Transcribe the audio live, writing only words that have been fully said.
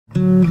Hi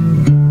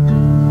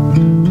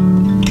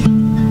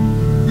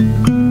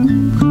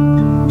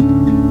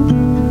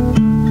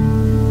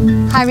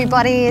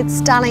everybody,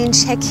 it's Darlene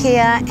Zschech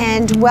here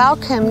and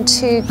welcome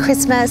to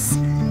Christmas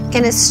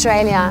in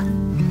Australia.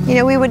 You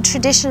know, we would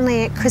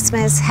traditionally at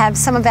Christmas have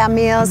some of our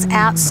meals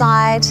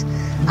outside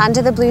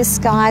under the blue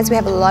skies. We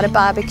have a lot of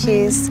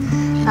barbecues.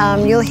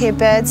 You'll hear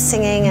birds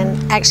singing,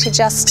 and actually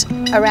just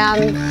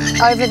around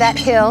over that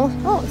hill,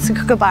 oh, it's a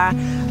kookaburra,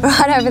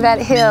 right over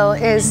that hill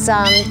is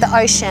the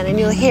ocean, and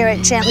you'll hear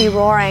it gently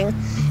roaring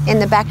in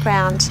the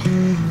background.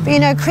 But you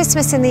know,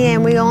 Christmas in the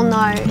end, we all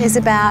know, is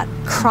about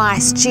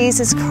Christ,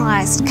 Jesus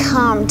Christ,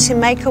 come to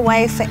make a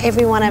way for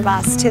every one of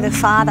us to the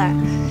Father.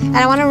 And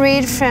I want to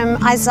read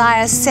from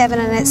Isaiah 7,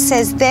 and it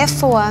says,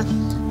 "Therefore,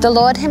 the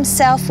Lord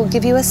himself will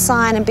give you a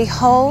sign, and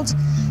behold,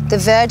 the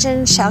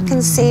virgin shall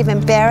conceive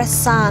and bear a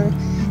son,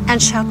 and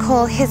shall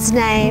call his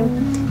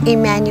name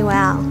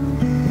Emmanuel."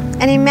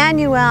 And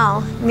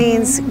Emmanuel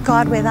means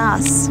God with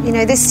us. You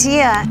know, this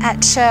year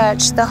at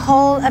church, the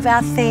whole of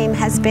our theme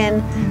has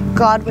been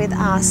God with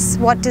us.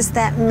 What does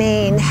that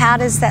mean? How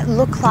does that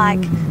look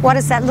like? What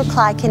does that look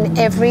like in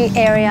every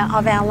area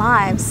of our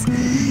lives?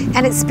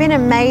 And it's been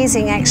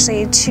amazing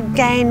actually to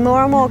gain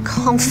more and more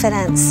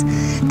confidence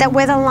that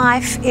whether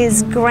life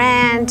is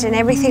grand and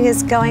everything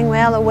is going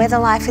well, or whether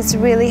life is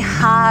really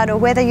hard, or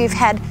whether you've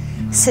had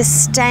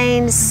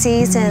sustained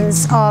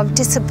seasons of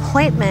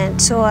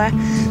disappointment or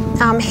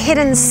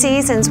hidden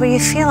seasons where you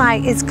feel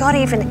like, is God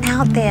even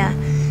out there?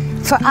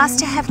 For us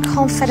to have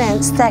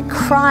confidence that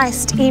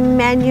Christ,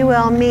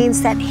 Emmanuel,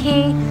 means that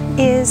He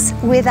is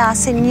with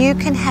us, and you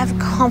can have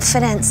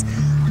confidence.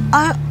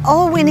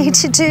 All we need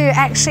to do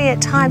actually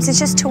at times is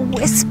just to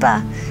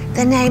whisper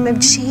the name of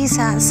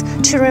Jesus,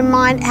 to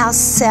remind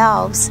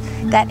ourselves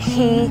that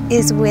He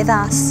is with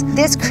us.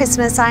 This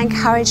Christmas, I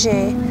encourage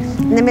you,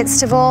 in the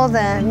midst of all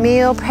the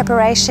meal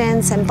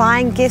preparations and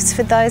buying gifts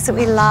for those that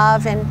we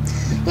love, and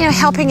you know,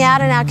 helping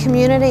out in our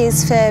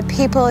communities for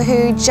people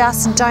who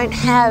just don't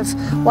have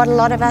what a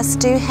lot of us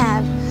do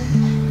have,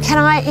 can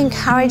I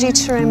encourage you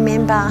to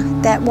remember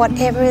that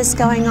whatever is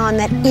going on,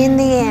 that in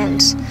the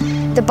end,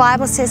 the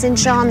Bible says in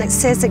John, that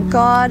says that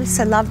God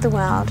so loved the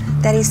world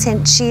that He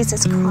sent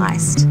Jesus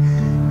Christ.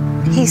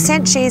 He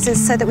sent Jesus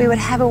so that we would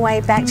have a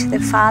way back to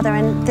the Father,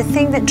 and the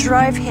thing that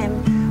drove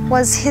Him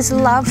was His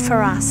love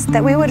for us,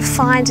 that we would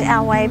find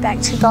our way back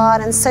to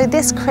God. And so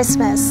this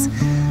Christmas,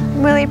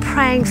 I'm really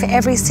praying for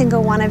every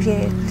single one of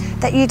you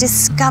that you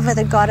discover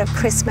the God of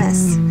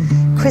Christmas.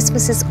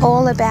 Christmas is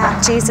all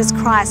about Jesus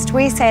Christ.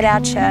 We say at our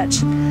church,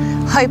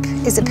 hope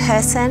is a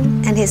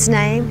person and His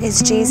name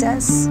is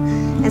Jesus.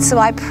 And so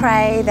I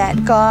pray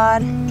that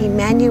God,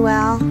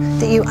 Emmanuel,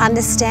 that you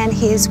understand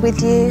He is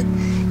with you,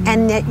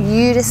 and that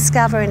you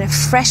discover in a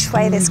fresh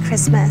way this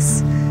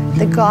Christmas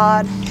the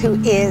God who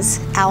is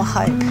our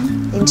hope.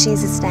 In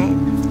Jesus'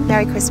 name,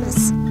 Merry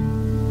Christmas.